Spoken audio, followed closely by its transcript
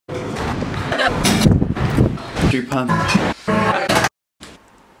Pinstry pants.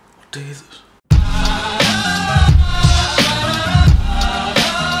 What day is it?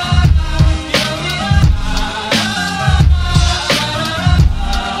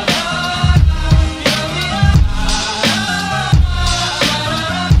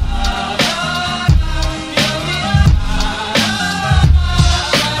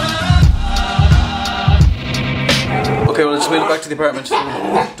 Okay, well, I just made it back to the apartment.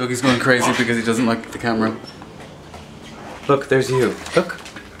 Dougie's going crazy because he doesn't like the camera. Look, there's you. Look.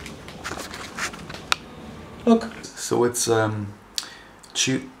 Look. So it's, what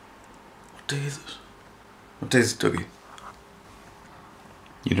day is it? What day is it, Dougie?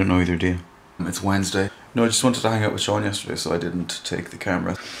 You don't know either, do you? It's Wednesday. No, I just wanted to hang out with Sean yesterday, so I didn't take the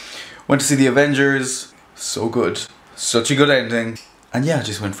camera. Went to see the Avengers. So good. Such a good ending. And yeah,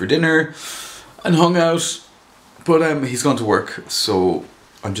 just went for dinner and hung out. But he's gone to work, so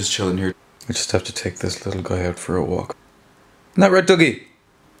I'm just chilling here. I just have to take this little guy out for a walk. Isn't that right, Dougie?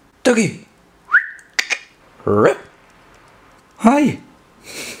 Dougie! Hi!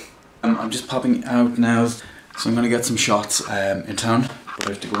 I'm just popping out now, so I'm gonna get some shots in town. But I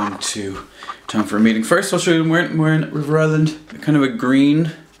have to go into town for a meeting. First, I'll show you I'm wearing at River Island. Kind of a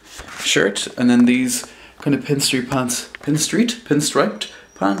green shirt, and then these kind of pinstriped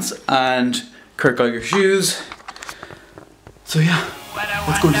pants, and Kurt Geiger shoes. So yeah,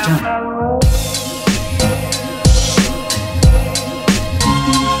 let's go into town.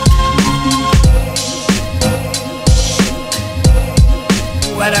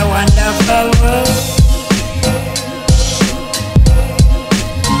 What a wonderful world.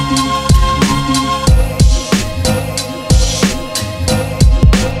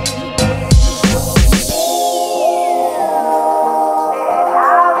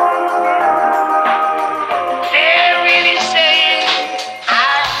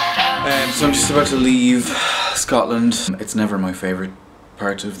 So I'm just about to leave Scotland. It's never my favourite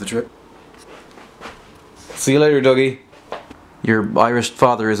part of the trip. See you later, Dougie. Your Irish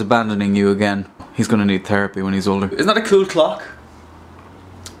father is abandoning you again. He's gonna need therapy when he's older. Isn't that a cool clock?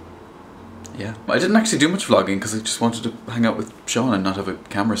 Yeah. I didn't actually do much vlogging because I just wanted to hang out with Sean and not have a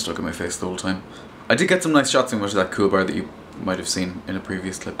camera stuck in my face the whole time. I did get some nice shots in which that cool bar that you might have seen in a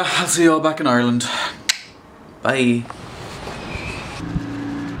previous clip. I'll see you all back in Ireland. Bye.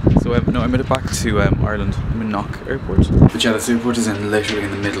 So no, I made it back to Ireland. I'm in Knock Airport. But yeah, this airport is literally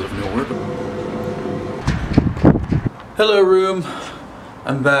in the middle of nowhere. Hello room.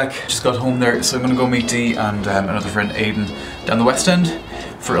 I'm back. Just got home there, so I'm gonna go meet Dee and another friend Aiden down the West End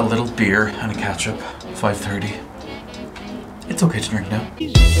for a little beer and a catch up. 5:30. It's okay to drink now.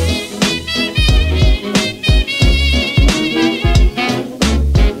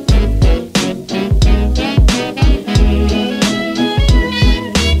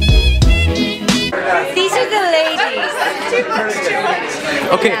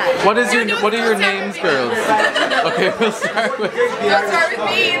 Okay, what are your names, girls? Okay, we'll start with. Don't start with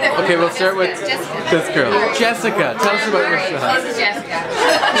me. Okay, we'll start with this girl, Jessica. Tell us about yourself. This is Jessica.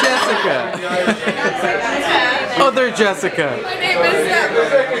 Jessica. Other Jessica. My name is.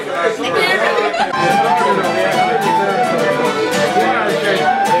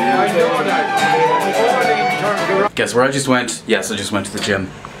 Guess where I just went? Yes, I just went to the gym.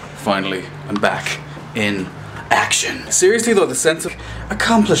 Finally, I'm back in action. Seriously though, the sense of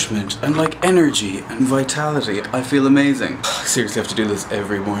accomplishment and like energy and vitality, I feel amazing. I seriously have to do this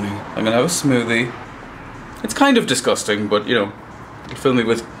every morning. I'm gonna have a smoothie. It's kind of disgusting, but you know, you fill me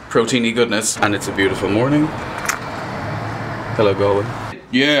with proteiny goodness, and it's a beautiful morning. Hello Galway.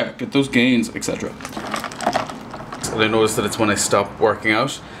 Yeah, get those gains, etc. And I noticed that it's when I stop working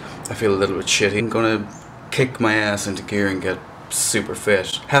out, I feel a little bit shitty. I'm gonna kick my ass into gear and get super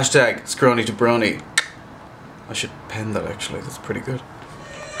fit. Hashtag scrawny to brawny. I should pen that actually, that's pretty good.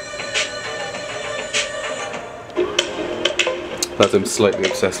 But I'm slightly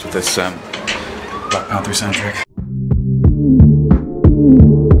obsessed with this Black Panther soundtrack.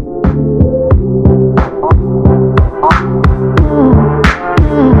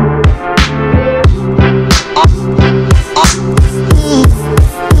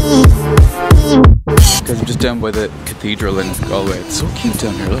 Guys, I'm just down by the cathedral in Galway. It's so cute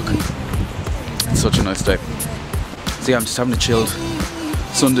down here, look. It's such a nice day. So yeah, I'm just having a chilled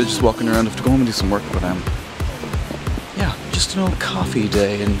Sunday, just walking around. I have to go home and do some work, but yeah, just an old coffee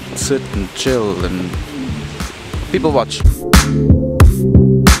day and sit and chill and people watch.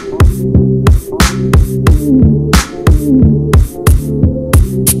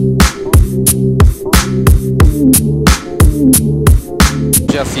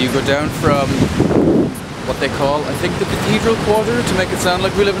 Jesse, you go down from what they call, I think, the Cathedral Quarter to make it sound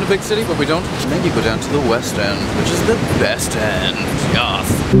like we live in a big city, but we don't. And then you go down to the West End, which is the best end.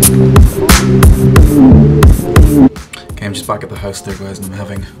 Yes. Okay, I'm just back at the house there, guys, and I'm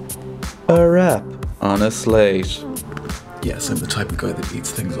having a wrap on a slate. Yes, I'm the type of guy that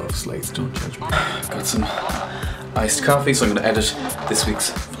eats things off slates, don't judge me. Got some iced coffee, so I'm gonna edit this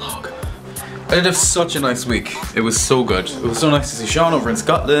week's vlog. I did have such a nice week. It was so good. It was so nice to see Sean over in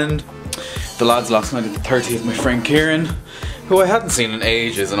Scotland. The lads last night at the 30th, my friend Kieran, who I hadn't seen in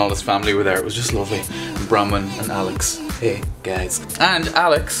ages, and all his family were there. It was just lovely. And Bronwyn and Alex. Hey, guys. And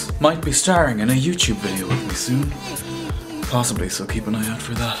Alex might be starring in a YouTube video with me soon. Possibly, so keep an eye out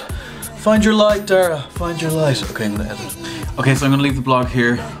for that. Find your light, Dara. Find your light. Okay, I'm gonna edit. Okay, so I'm gonna leave the blog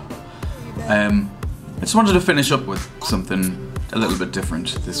here. I just wanted to finish up with something a little bit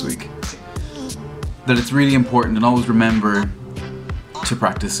different this week. That it's really important, and always remember to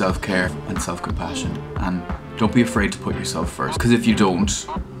practice self-care and self-compassion, and don't be afraid to put yourself first, because if you don't,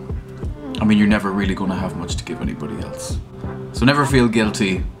 I mean, you're never really going to have much to give anybody else. So never feel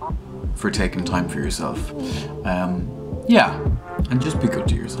guilty for taking time for yourself. Yeah, and just be good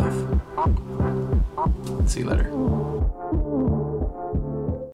to yourself. See you later.